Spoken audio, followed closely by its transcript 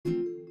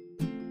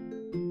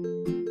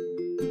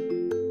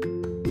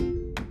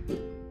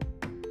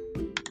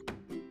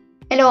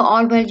Hello,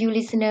 all value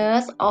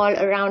listeners all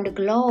around the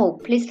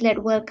globe. Please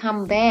let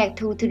welcome back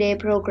to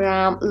today's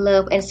program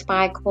Love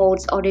Inspire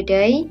Quotes of the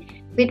Day.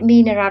 With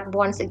me, Narat,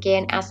 once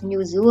again as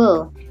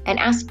usual. And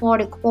as for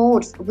the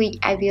quotes which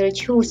I will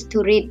choose to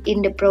read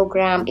in the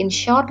program in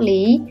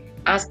shortly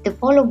as the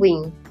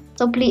following.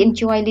 So please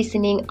enjoy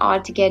listening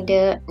all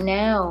together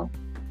now.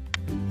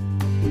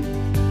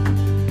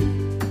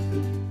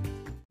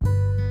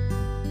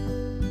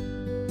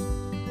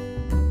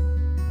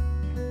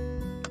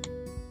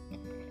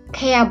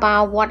 Care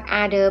about what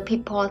other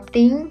people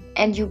think,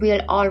 and you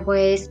will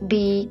always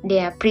be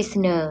their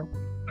prisoner.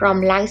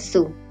 From Lao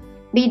Tzu.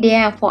 Be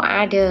there for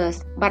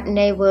others, but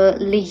never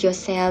leave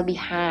yourself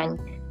behind.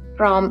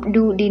 From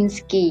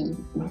Dudinsky.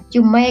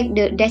 You make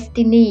the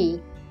destiny.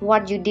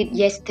 What you did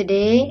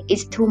yesterday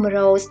is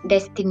tomorrow's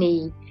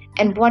destiny,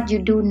 and what you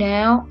do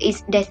now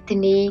is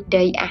destiny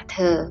day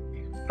after.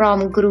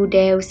 From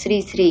Gurudev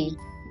Sri Sri.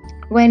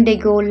 When they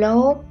go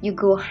low, you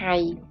go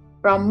high.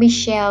 From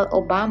Michelle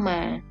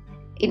Obama.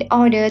 In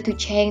order to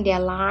change their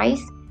lives,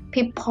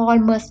 people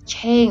must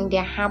change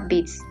their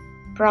habits.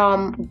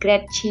 From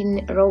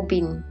Gretchen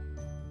Rubin.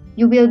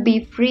 You will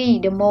be free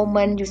the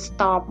moment you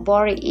stop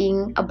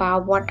worrying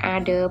about what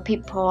other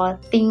people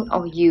think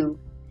of you.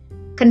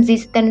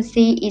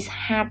 Consistency is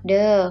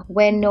harder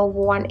when no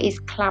one is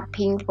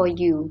clapping for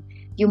you.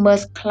 You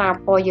must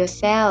clap for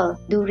yourself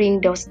during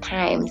those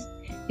times.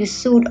 You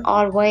should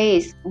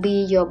always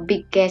be your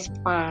biggest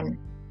fan.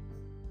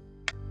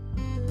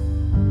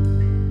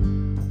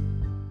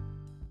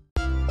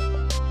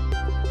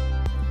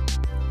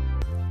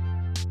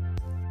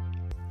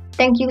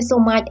 Thank you so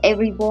much,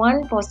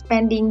 everyone, for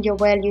spending your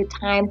valuable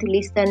time to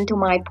listen to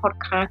my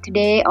podcast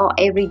today or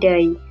every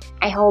day.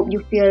 I hope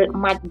you feel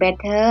much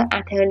better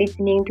after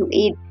listening to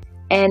it,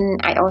 and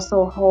I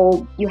also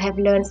hope you have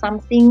learned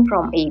something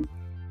from it.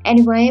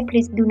 Anyway,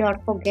 please do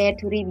not forget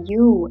to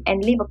review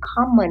and leave a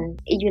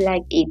comment if you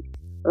like it.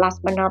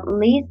 Last but not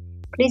least,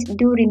 please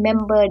do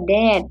remember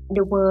that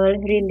the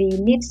world really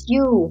needs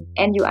you,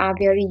 and you are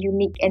very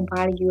unique and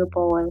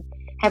valuable.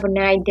 Have a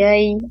nice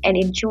day and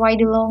enjoy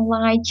the long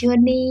life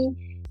journey,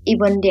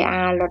 even there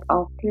are a lot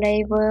of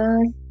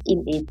flavors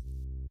in it.